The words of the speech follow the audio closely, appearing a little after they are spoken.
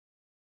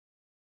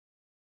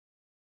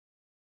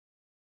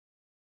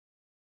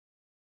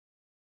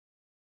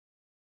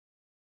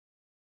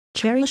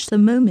Cherish the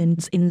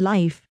moments in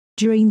life.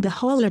 During the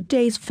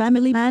holidays,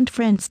 family and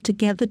friends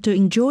together to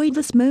enjoy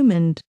this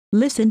moment.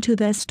 Listen to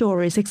their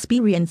stories,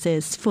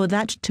 experiences, for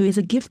that too is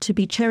a gift to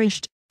be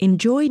cherished.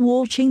 Enjoy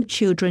watching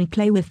children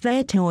play with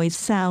their toys,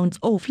 sounds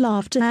of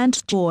laughter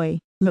and joy.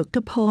 Look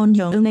upon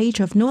your own age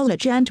of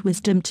knowledge and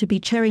wisdom to be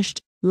cherished.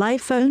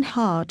 Life's own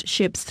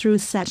hardships through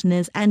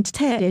sadness and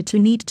terror to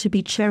need to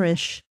be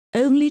cherished.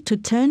 Only to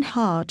turn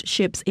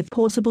hardships if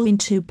possible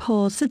into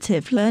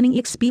positive learning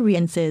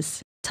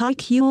experiences.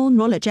 Take your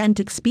knowledge and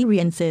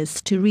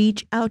experiences to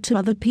reach out to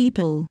other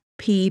people.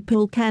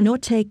 People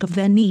cannot take of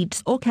their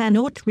needs or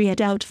cannot reach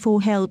out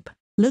for help.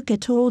 Look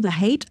at all the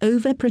hate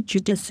over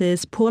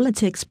prejudices,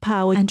 politics,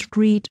 power and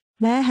greed.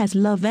 Where has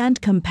love and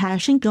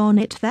compassion gone?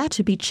 It that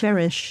to be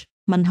cherished.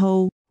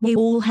 Manho, we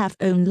all have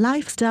own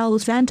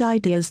lifestyles and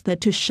ideas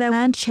that to share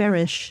and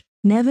cherish.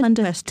 Never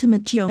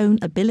underestimate your own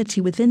ability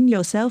within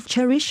yourself.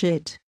 Cherish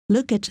it.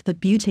 Look at the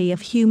beauty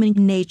of human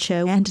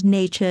nature and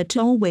nature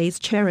to always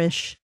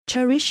cherish.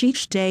 Cherish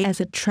each day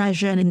as a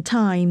treasure in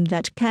time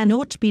that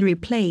cannot be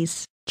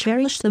replaced.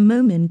 Cherish the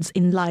moments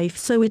in life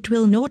so it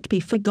will not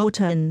be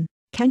forgotten.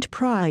 Count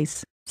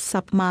prize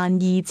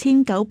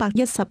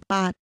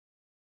 10,2918